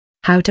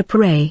How to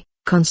pray,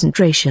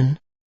 concentration.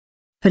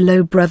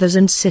 Hello brothers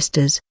and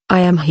sisters, I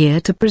am here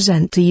to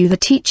present to you the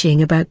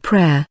teaching about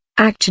prayer.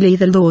 Actually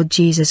the Lord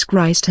Jesus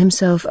Christ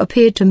himself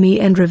appeared to me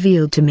and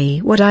revealed to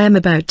me what I am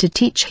about to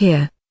teach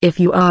here. If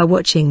you are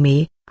watching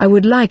me, I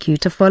would like you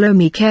to follow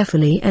me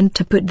carefully and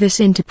to put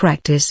this into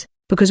practice,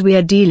 because we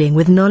are dealing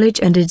with knowledge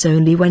and it's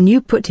only when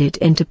you put it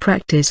into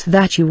practice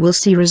that you will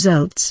see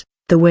results.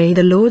 The way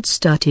the Lord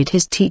started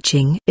his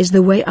teaching is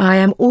the way I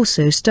am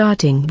also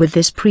starting with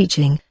this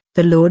preaching.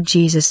 The Lord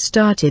Jesus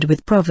started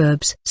with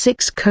Proverbs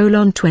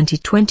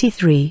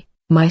 6:20-23,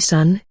 My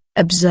son,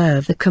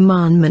 observe the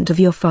commandment of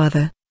your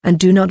father, and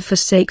do not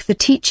forsake the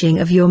teaching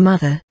of your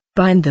mother.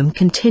 Bind them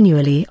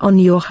continually on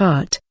your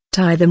heart,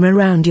 tie them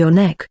around your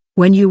neck.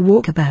 When you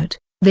walk about,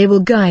 they will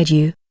guide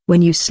you.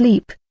 When you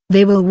sleep,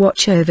 they will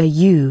watch over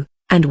you,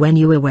 and when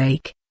you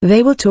awake,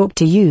 they will talk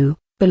to you.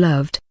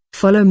 Beloved,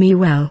 follow me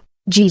well.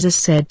 Jesus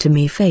said to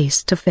me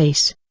face to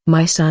face,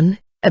 My son,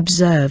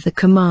 observe the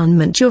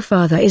commandment your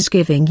father is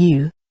giving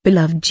you.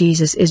 Beloved,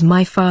 Jesus is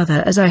my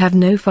father as I have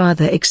no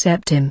father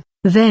except him.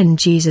 Then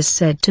Jesus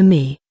said to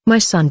me, My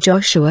son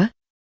Joshua,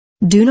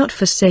 do not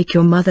forsake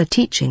your mother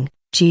teaching.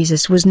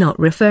 Jesus was not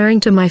referring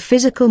to my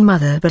physical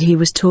mother, but he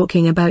was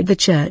talking about the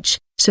church.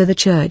 So the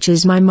church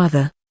is my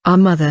mother, our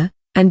mother,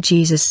 and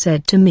Jesus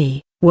said to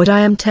me, what I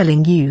am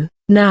telling you,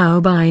 now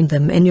bind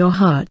them in your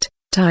heart,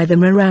 tie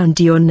them around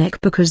your neck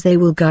because they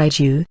will guide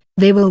you,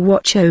 they will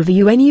watch over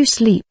you when you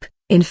sleep.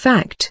 In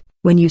fact,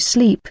 when you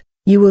sleep,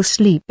 you will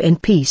sleep in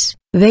peace.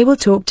 They will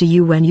talk to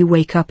you when you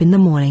wake up in the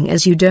morning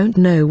as you don't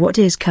know what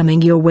is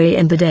coming your way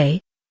in the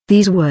day.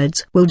 These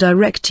words will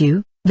direct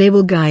you, they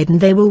will guide and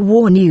they will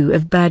warn you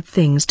of bad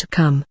things to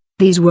come.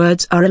 These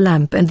words are a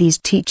lamp and these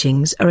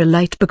teachings are a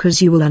light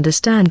because you will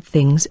understand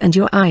things and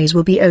your eyes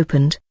will be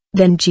opened.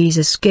 Then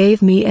Jesus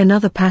gave me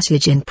another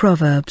passage in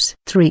Proverbs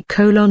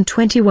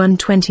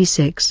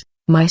 3:21-26,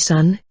 My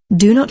son,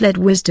 do not let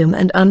wisdom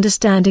and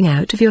understanding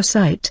out of your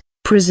sight.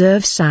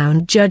 Preserve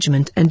sound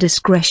judgment and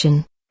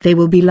discretion, they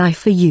will be life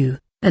for you,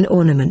 an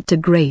ornament to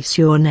grace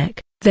your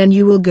neck. Then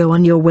you will go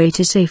on your way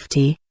to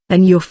safety,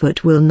 and your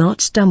foot will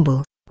not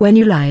stumble. When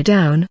you lie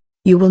down,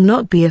 you will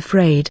not be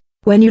afraid.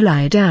 When you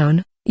lie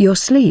down, your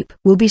sleep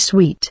will be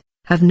sweet.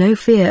 Have no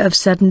fear of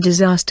sudden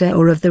disaster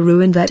or of the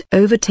ruin that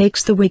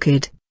overtakes the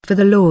wicked, for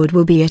the Lord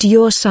will be at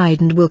your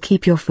side and will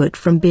keep your foot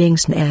from being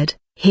snared.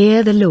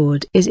 Here the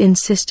Lord is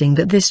insisting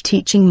that this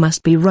teaching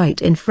must be right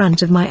in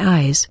front of my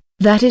eyes.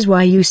 That is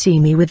why you see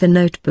me with a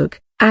notebook.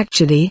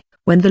 Actually,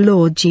 when the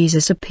Lord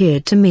Jesus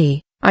appeared to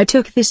me, I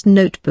took this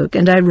notebook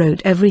and I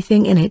wrote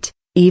everything in it.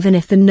 Even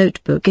if the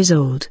notebook is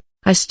old,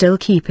 I still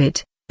keep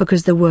it,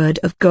 because the Word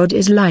of God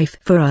is life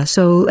for our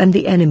soul and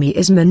the enemy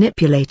is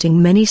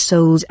manipulating many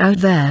souls out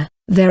there.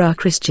 There are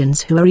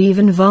Christians who are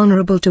even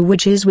vulnerable to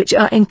witches which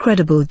are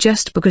incredible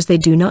just because they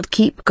do not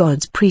keep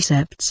God's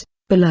precepts.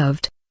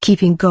 Beloved,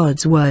 keeping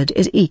God's word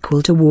is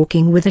equal to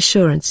walking with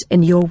assurance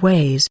in your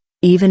ways.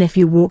 Even if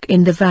you walk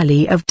in the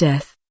valley of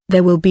death,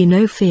 there will be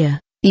no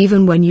fear.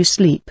 Even when you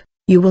sleep,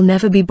 you will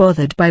never be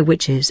bothered by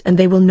witches and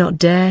they will not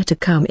dare to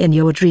come in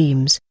your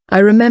dreams. I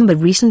remember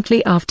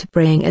recently after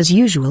praying as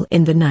usual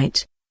in the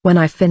night, when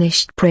I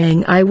finished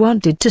praying I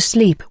wanted to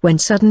sleep when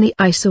suddenly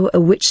I saw a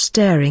witch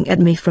staring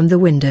at me from the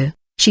window.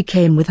 She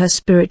came with her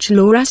spiritual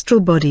or astral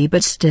body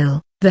but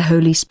still, the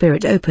Holy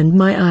Spirit opened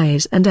my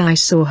eyes and I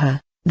saw her.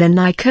 Then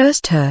I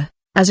cursed her.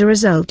 As a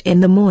result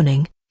in the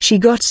morning, she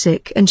got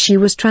sick and she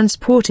was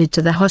transported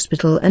to the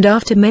hospital and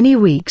after many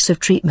weeks of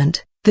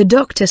treatment, the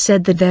doctor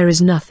said that there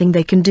is nothing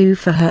they can do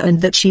for her and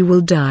that she will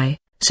die,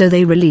 so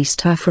they released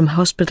her from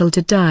hospital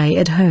to die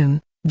at home.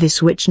 This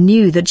witch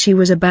knew that she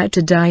was about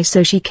to die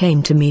so she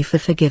came to me for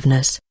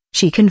forgiveness.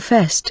 She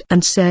confessed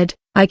and said,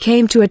 I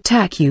came to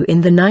attack you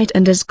in the night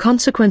and as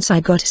consequence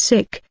I got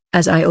sick.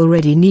 As I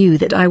already knew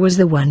that I was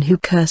the one who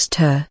cursed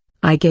her,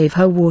 I gave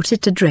her water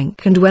to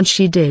drink and when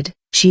she did,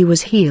 she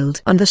was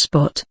healed on the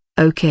spot.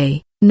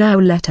 Okay. Now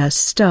let us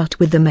start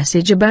with the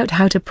message about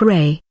how to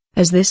pray.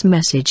 As this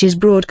message is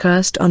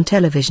broadcast on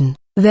television,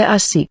 there are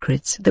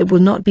secrets that will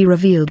not be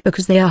revealed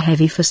because they are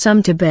heavy for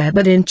some to bear,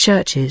 but in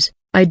churches,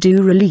 I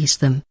do release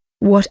them.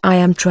 What I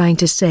am trying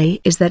to say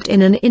is that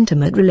in an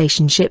intimate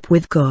relationship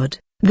with God,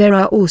 there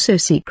are also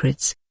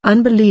secrets.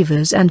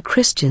 Unbelievers and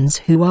Christians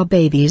who are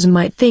babies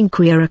might think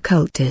we are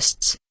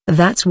occultists.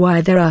 That's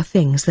why there are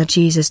things that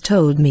Jesus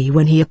told me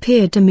when he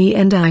appeared to me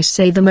and I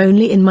say them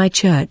only in my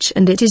church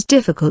and it is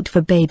difficult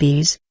for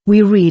babies.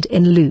 We read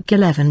in Luke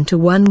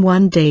 11:1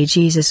 one day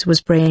Jesus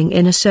was praying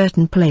in a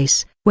certain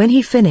place. When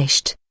he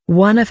finished,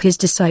 one of his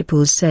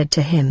disciples said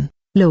to him,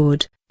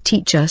 Lord,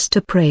 teach us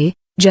to pray,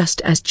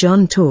 just as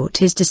John taught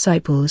his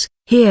disciples.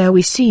 Here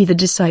we see the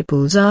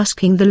disciples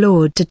asking the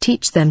Lord to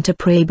teach them to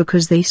pray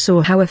because they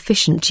saw how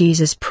efficient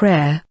Jesus'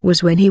 prayer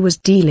was when he was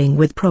dealing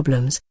with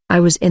problems. I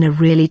was in a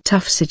really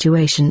tough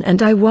situation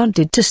and I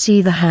wanted to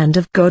see the hand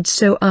of God,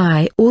 so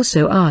I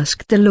also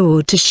asked the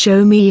Lord to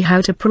show me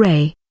how to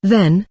pray.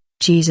 Then,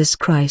 Jesus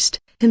Christ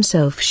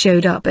himself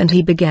showed up and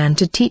he began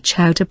to teach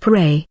how to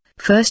pray.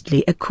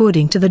 Firstly,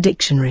 according to the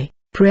dictionary,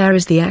 Prayer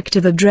is the act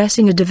of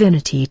addressing a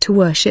divinity to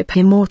worship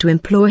him or to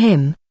implore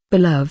him.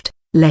 Beloved,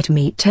 let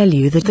me tell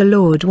you that the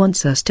Lord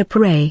wants us to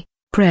pray.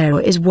 Prayer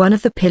is one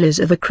of the pillars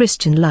of a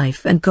Christian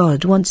life, and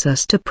God wants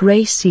us to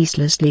pray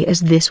ceaselessly as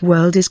this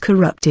world is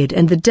corrupted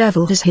and the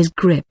devil has his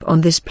grip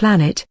on this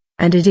planet,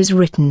 and it is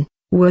written,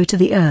 "Woe to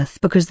the earth,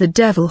 because the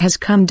devil has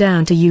come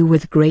down to you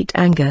with great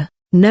anger,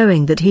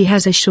 knowing that he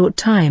has a short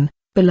time."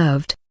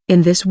 Beloved,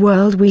 in this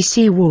world we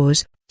see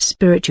wars,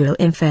 spiritual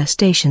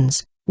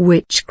infestations,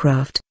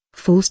 witchcraft,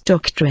 false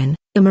doctrine,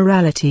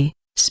 immorality,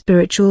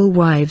 spiritual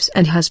wives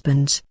and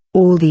husbands.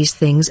 All these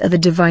things are the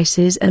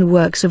devices and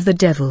works of the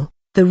devil,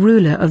 the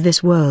ruler of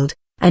this world,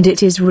 and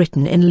it is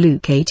written in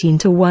Luke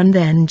 18:1.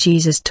 Then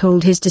Jesus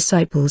told his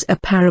disciples a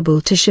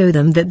parable to show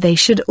them that they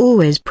should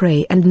always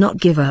pray and not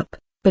give up.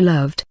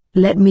 Beloved,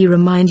 let me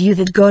remind you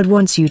that God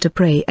wants you to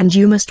pray, and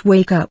you must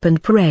wake up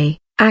and pray.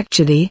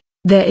 Actually,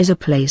 there is a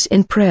place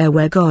in prayer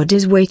where God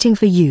is waiting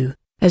for you,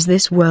 as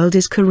this world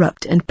is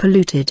corrupt and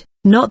polluted.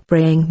 Not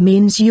praying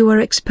means you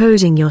are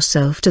exposing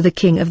yourself to the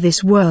king of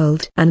this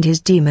world and his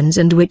demons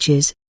and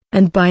witches,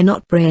 and by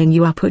not praying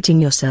you are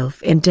putting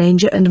yourself in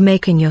danger and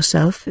making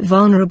yourself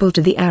vulnerable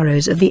to the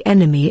arrows of the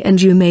enemy,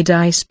 and you may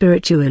die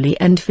spiritually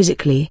and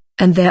physically.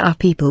 And there are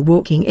people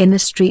walking in the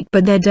street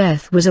but their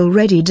death was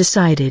already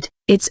decided.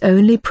 It's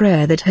only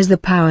prayer that has the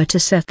power to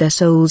set their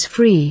souls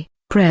free.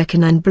 Prayer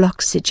can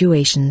unblock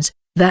situations.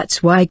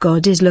 That's why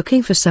God is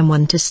looking for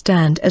someone to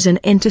stand as an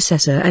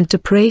intercessor and to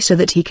pray so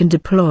that he can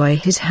deploy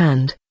his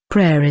hand.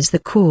 Prayer is the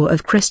core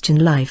of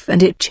Christian life,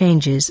 and it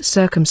changes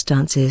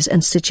circumstances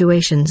and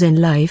situations in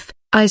life.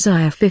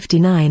 Isaiah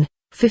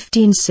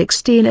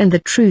 59:15-16. And the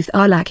truth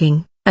are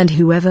lacking, and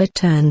whoever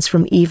turns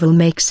from evil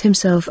makes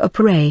himself a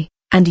prey.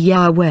 And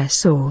Yahweh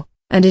saw,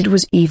 and it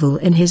was evil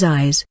in his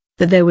eyes,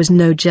 that there was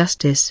no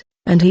justice,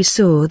 and he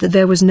saw that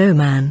there was no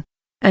man.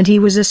 And he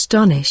was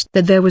astonished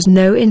that there was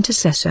no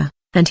intercessor,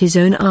 and his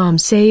own arm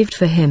saved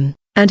for him,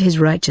 and his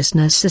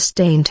righteousness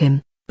sustained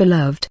him.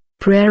 Beloved,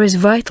 prayer is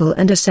vital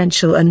and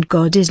essential, and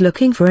God is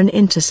looking for an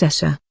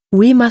intercessor.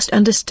 We must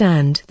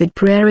understand that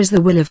prayer is the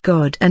will of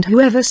God, and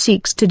whoever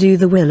seeks to do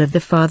the will of the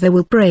Father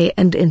will pray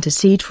and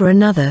intercede for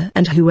another,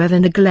 and whoever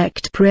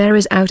neglects prayer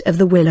is out of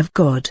the will of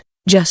God.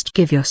 Just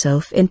give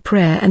yourself in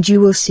prayer and you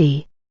will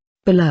see.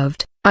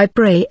 Beloved, I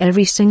pray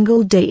every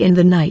single day in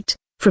the night,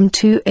 from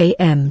 2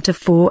 a.m. to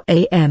 4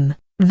 a.m.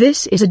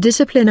 This is a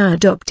discipline I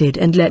adopted,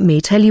 and let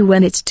me tell you,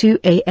 when it's 2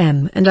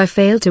 a.m. and I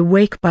fail to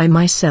wake by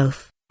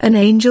myself, an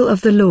angel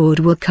of the Lord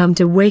will come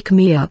to wake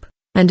me up.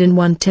 And in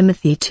 1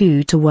 Timothy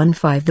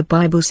 2:1-5 the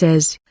Bible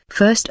says,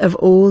 "First of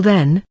all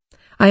then,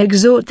 I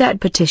exhort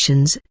that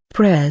petitions,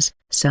 prayers,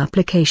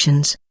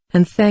 supplications,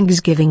 and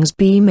thanksgivings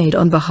be made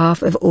on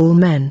behalf of all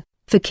men,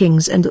 for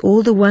kings and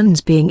all the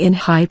ones being in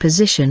high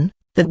position,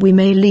 that we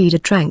may lead a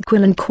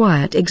tranquil and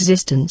quiet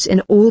existence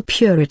in all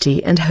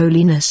purity and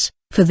holiness,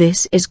 for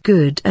this is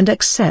good and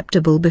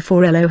acceptable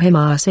before Elohim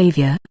our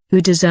Savior,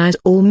 who desires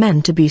all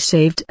men to be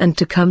saved and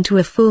to come to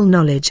a full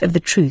knowledge of the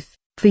truth.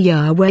 For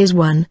Yahweh is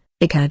one,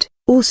 Echad,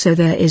 also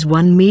there is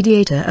one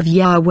mediator of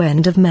Yahweh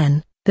and of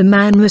men, the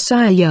man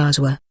Messiah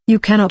Yahshua." You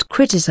cannot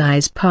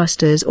criticize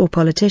pastors or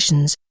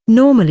politicians.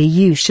 Normally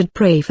you should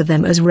pray for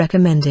them as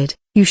recommended.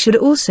 You should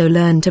also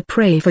learn to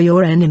pray for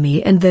your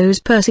enemy and those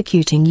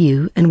persecuting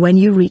you, and when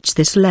you reach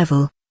this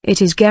level,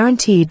 it is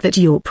guaranteed that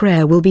your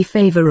prayer will be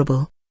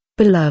favorable.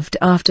 Beloved,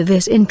 after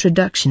this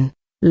introduction,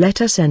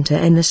 let us enter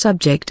in the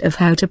subject of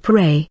how to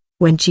pray.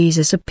 When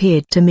Jesus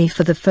appeared to me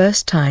for the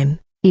first time,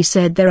 he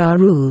said there are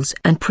rules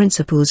and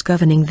principles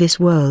governing this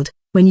world.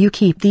 When you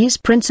keep these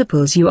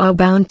principles you are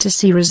bound to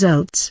see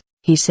results.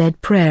 He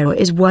said prayer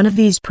is one of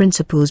these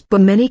principles, but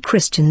many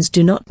Christians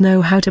do not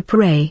know how to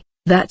pray.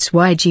 That's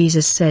why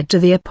Jesus said to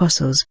the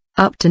apostles,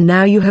 "Up to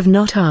now you have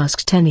not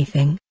asked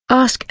anything.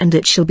 Ask and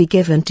it shall be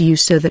given to you,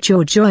 so that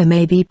your joy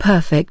may be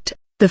perfect."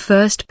 The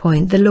first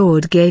point the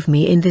Lord gave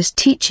me in this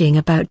teaching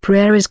about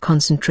prayer is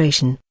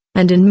concentration,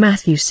 and in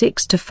Matthew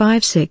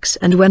 6:5-6,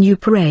 "And when you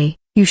pray,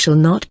 you shall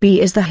not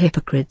be as the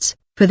hypocrites,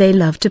 for they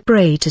love to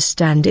pray to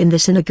stand in the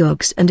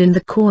synagogues and in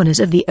the corners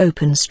of the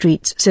open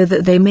streets, so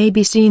that they may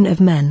be seen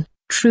of men.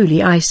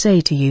 Truly I say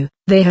to you,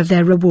 they have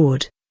their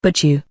reward.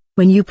 But you,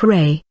 when you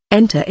pray,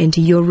 enter into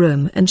your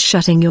room, and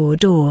shutting your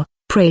door,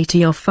 pray to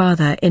your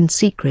Father in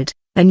secret,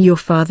 and your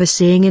Father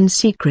seeing in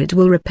secret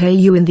will repay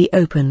you in the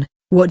open."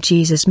 What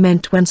Jesus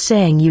meant when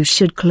saying you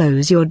should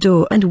close your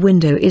door and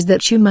window is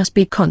that you must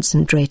be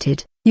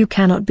concentrated. You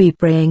cannot be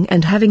praying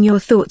and having your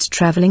thoughts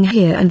traveling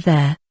here and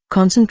there.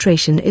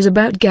 Concentration is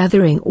about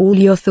gathering all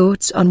your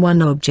thoughts on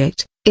one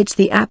object. It's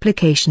the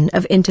application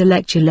of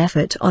intellectual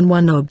effort on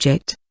one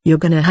object. You're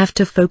gonna have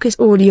to focus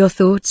all your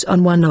thoughts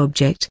on one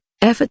object.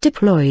 Effort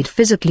deployed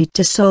physically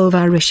to solve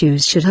our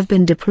issues should have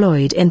been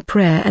deployed in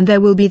prayer, and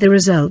there will be the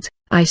result.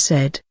 I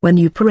said, when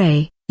you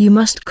pray, you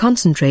must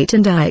concentrate,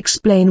 and I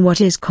explain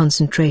what is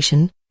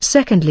concentration.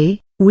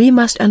 Secondly, we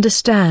must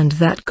understand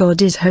that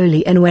God is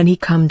holy, and when we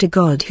come to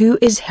God who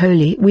is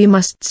holy, we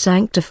must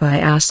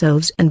sanctify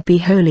ourselves and be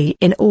holy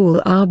in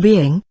all our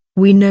being.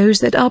 We knows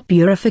that our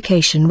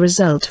purification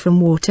result from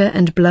water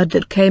and blood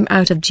that came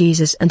out of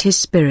Jesus and his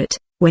Spirit.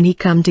 When he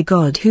come to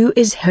God who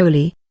is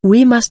holy,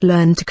 we must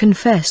learn to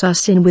confess our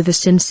sin with a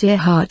sincere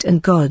heart,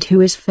 and God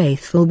who is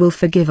faithful will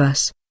forgive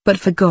us. But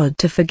for God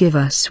to forgive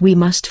us, we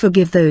must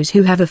forgive those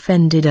who have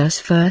offended us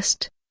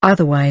first,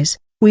 otherwise,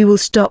 we will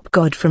stop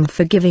God from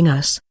forgiving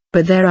us.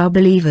 But there are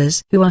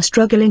believers who are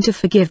struggling to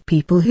forgive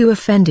people who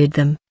offended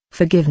them.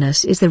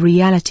 Forgiveness is the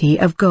reality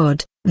of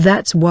God.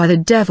 That's why the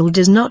devil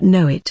does not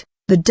know it.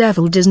 The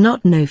devil does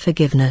not know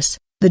forgiveness.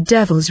 The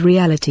devil's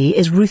reality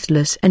is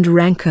ruthless and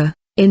rancor.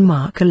 In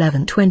Mark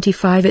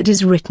 11:25 it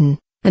is written,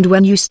 "And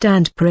when you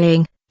stand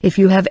praying, if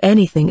you have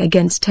anything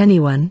against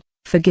anyone,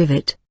 forgive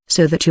it,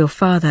 so that your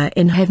Father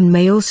in heaven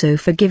may also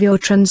forgive your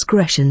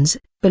transgressions."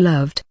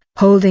 Beloved,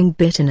 holding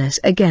bitterness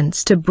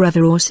against a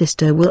brother or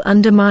sister will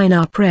undermine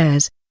our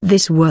prayers.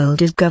 This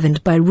world is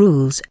governed by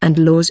rules and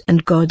laws,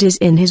 and God is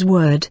in his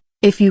word.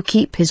 If you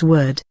keep his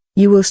word,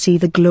 you will see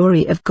the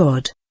glory of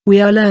God. We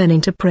are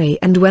learning to pray,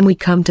 and when we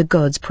come to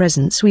God's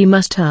presence we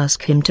must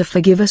ask him to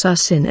forgive us our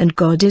sin, and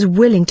God is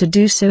willing to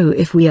do so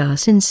if we are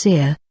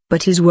sincere.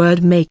 But his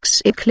word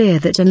makes it clear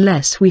that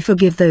unless we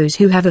forgive those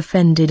who have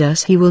offended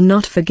us, he will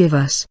not forgive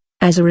us.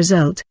 As a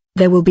result,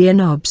 there will be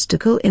an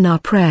obstacle in our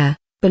prayer.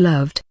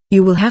 Beloved,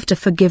 you will have to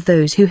forgive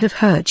those who have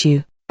hurt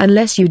you.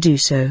 Unless you do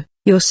so,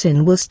 your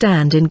sin will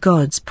stand in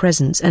God's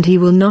presence and he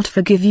will not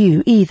forgive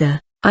you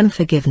either.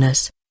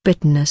 Unforgiveness,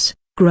 bitterness,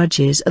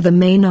 grudges are the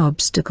main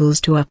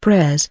obstacles to our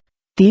prayers.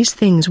 These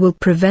things will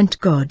prevent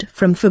God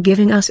from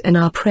forgiving us, and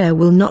our prayer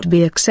will not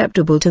be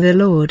acceptable to the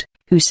Lord,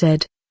 who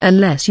said,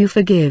 "Unless you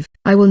forgive,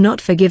 I will not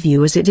forgive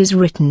you," as it is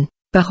written,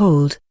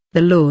 "Behold,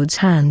 the Lord's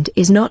hand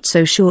is not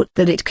so short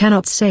that it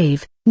cannot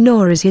save,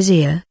 nor is his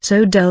ear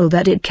so dull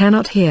that it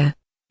cannot hear.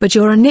 But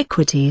your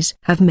iniquities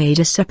have made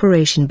a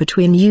separation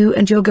between you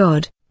and your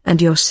God,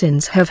 and your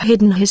sins have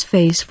hidden his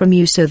face from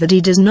you so that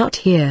he does not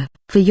hear.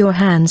 For your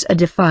hands are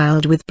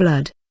defiled with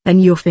blood,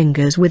 and your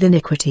fingers with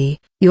iniquity.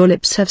 Your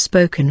lips have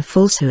spoken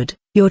falsehood,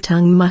 your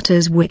tongue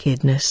mutters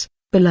wickedness."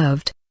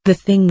 Beloved, the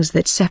things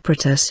that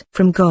separate us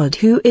from God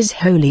who is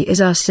holy is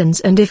our sins,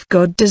 and if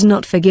God does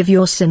not forgive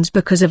your sins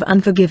because of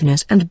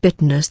unforgiveness and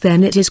bitterness,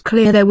 then it is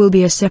clear there will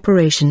be a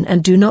separation,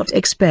 and do not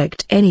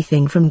expect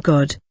anything from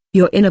God.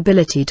 Your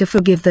inability to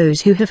forgive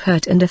those who have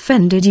hurt and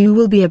offended you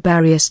will be a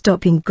barrier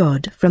stopping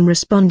God from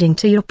responding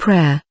to your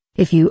prayer.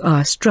 If you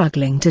are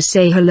struggling to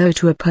say hello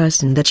to a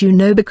person that you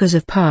know because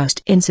of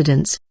past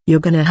incidents,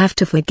 you're gonna have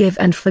to forgive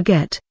and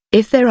forget.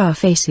 If there are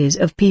faces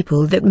of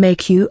people that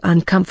make you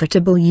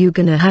uncomfortable, you're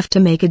gonna have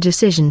to make a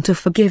decision to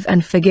forgive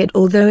and forget,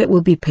 although it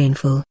will be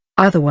painful.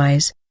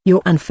 Otherwise,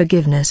 your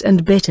unforgiveness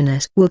and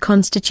bitterness will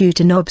constitute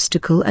an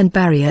obstacle and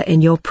barrier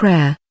in your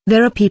prayer.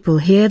 There are people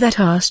here that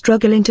are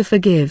struggling to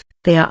forgive.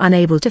 They are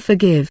unable to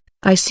forgive.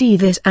 I see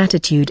this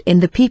attitude in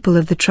the people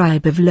of the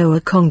tribe of Lower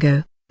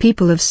Congo,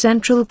 people of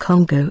Central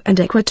Congo and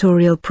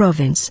Equatorial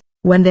Province.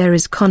 When there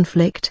is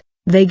conflict,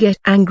 they get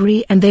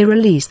angry and they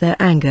release their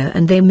anger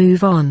and they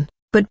move on.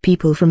 But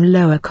people from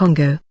Lower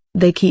Congo,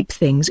 they keep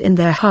things in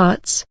their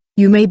hearts.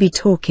 You may be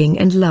talking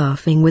and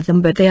laughing with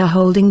them, but they are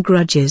holding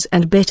grudges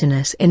and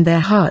bitterness in their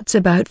hearts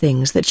about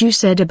things that you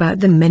said about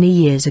them many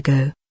years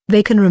ago.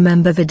 They can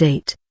remember the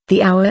date,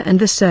 the hour and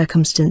the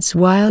circumstance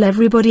while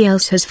everybody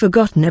else has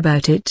forgotten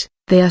about it.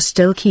 They are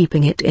still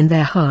keeping it in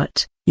their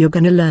heart. You're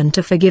gonna learn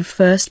to forgive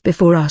first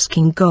before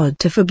asking God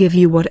to forgive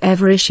you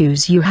whatever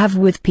issues you have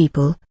with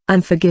people.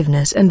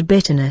 Unforgiveness and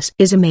bitterness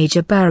is a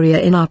major barrier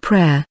in our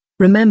prayer.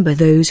 Remember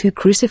those who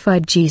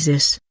crucified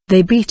Jesus.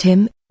 They beat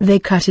him, they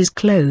cut his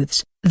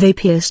clothes, they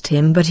pierced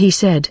him, but he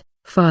said,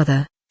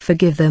 "Father,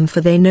 forgive them,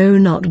 for they know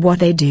not what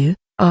they do."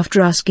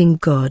 After asking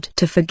God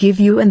to forgive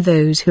you and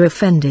those who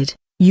offended,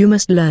 you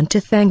must learn to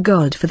thank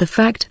God for the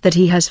fact that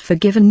he has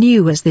forgiven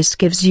you, as this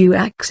gives you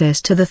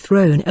access to the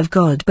throne of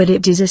God. But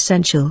it is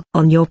essential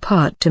on your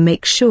part to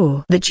make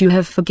sure that you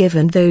have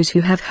forgiven those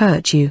who have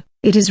hurt you.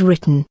 It is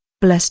written,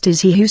 "Blessed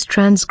is he whose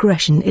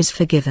transgression is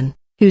forgiven,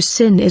 whose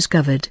sin is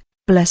covered.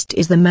 Blessed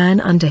is the man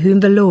unto whom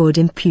the Lord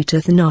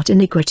imputeth not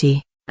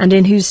iniquity, and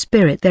in whose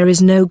spirit there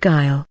is no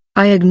guile.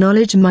 I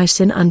acknowledge my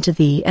sin unto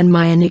thee, and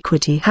my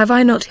iniquity have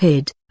I not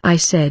hid. I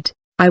said,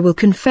 I will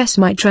confess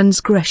my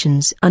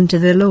transgressions unto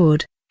the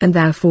Lord, and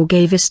thou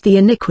forgavest the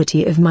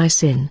iniquity of my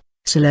sin.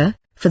 Selah,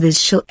 for this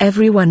shall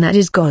every one that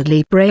is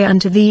godly pray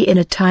unto thee in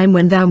a time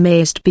when thou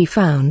mayest be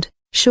found.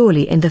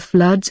 Surely in the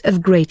floods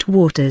of great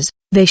waters,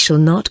 they shall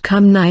not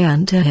come nigh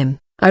unto him."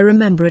 I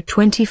remember a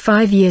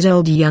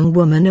 25-year-old young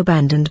woman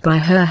abandoned by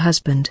her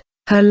husband.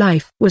 Her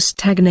life was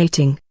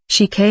stagnating.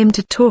 She came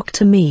to talk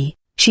to me.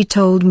 She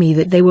told me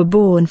that they were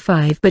born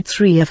 5, but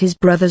 3 of his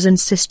brothers and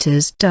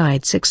sisters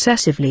died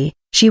successively.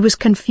 She was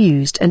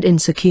confused and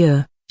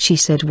insecure. She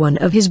said one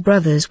of his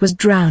brothers was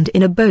drowned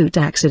in a boat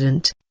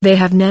accident. They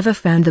have never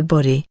found the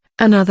body.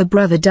 Another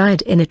brother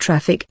died in a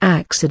traffic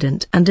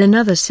accident, and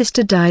another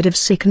sister died of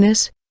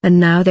sickness, and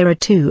now there are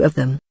 2 of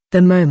them.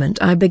 The moment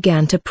I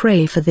began to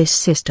pray for this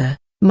sister,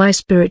 my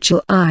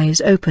spiritual eyes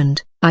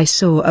opened. I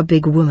saw a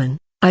big woman.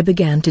 I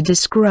began to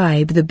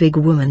describe the big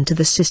woman to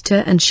the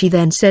sister, and she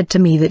then said to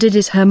me that it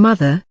is her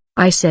mother.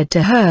 I said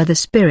to her, the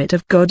Spirit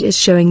of God is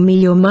showing me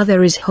your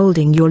mother is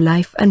holding your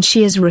life and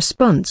she is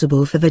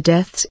responsible for the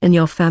deaths in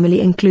your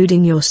family,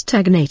 including your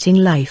stagnating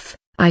life.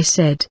 I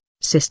said,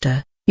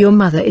 sister, your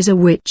mother is a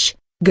witch.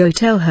 Go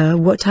tell her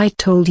what I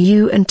told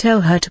you and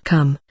tell her to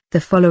come.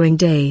 The following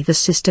day the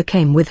sister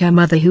came with her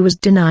mother, who was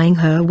denying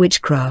her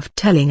witchcraft,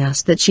 telling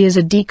us that she is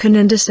a deacon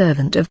and a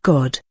servant of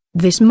God.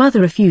 This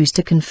mother refused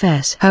to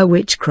confess her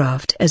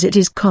witchcraft, as it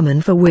is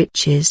common for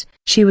witches.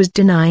 She was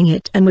denying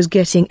it and was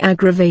getting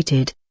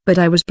aggravated, but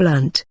I was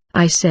blunt.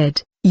 I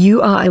said,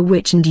 you are a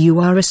witch and you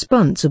are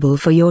responsible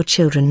for your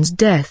children's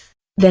death.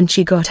 Then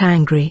she got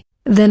angry.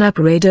 Then I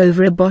prayed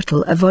over a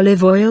bottle of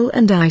olive oil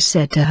and I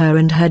said to her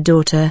and her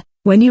daughter,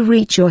 when you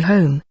reach your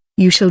home,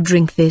 you shall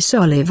drink this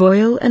olive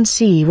oil and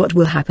see what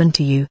will happen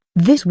to you.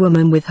 This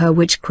woman with her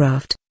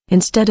witchcraft,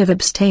 instead of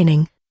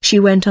abstaining, she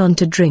went on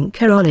to drink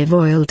her olive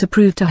oil to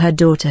prove to her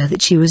daughter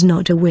that she was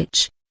not a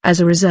witch.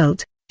 As a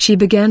result, she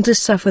began to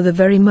suffer the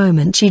very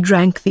moment she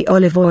drank the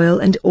olive oil,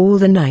 and all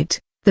the night,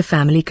 the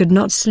family could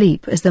not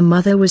sleep as the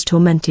mother was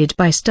tormented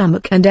by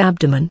stomach and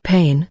abdomen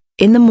pain.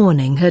 In the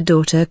morning her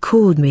daughter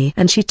called me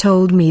and she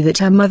told me that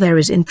her mother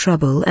is in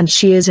trouble and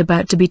she is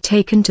about to be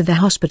taken to the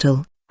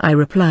hospital. I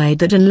replied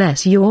that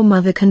unless your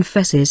mother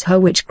confesses her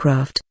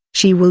witchcraft,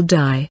 she will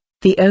die.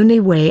 The only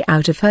way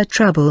out of her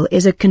trouble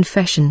is a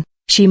confession.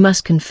 She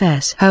must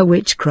confess her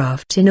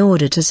witchcraft in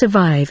order to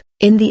survive.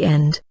 In the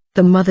end,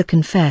 the mother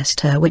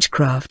confessed her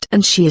witchcraft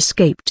and she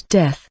escaped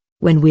death.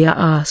 When we are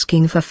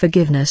asking for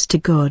forgiveness to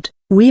God,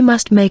 we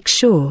must make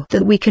sure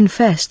that we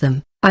confess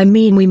them. I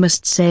mean, we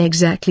must say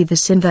exactly the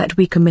sin that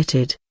we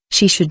committed.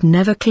 She should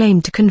never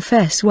claim to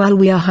confess while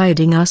we are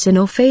hiding our sin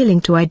or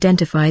failing to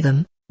identify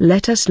them.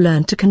 Let us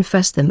learn to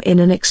confess them in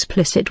an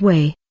explicit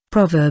way.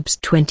 Proverbs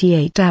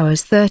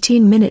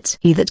 28:13.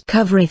 He that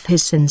covereth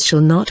his sins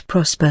shall not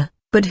prosper,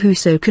 but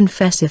whoso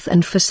confesseth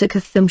and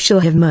forsaketh them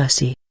shall have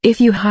mercy. If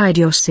you hide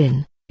your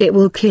sin, it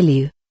will kill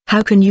you.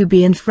 How can you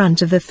be in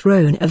front of the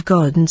throne of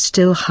God and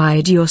still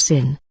hide your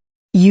sin?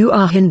 You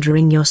are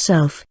hindering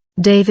yourself.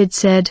 David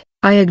said,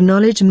 I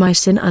acknowledge my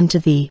sin unto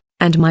thee,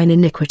 and mine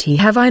iniquity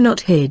have I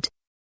not hid.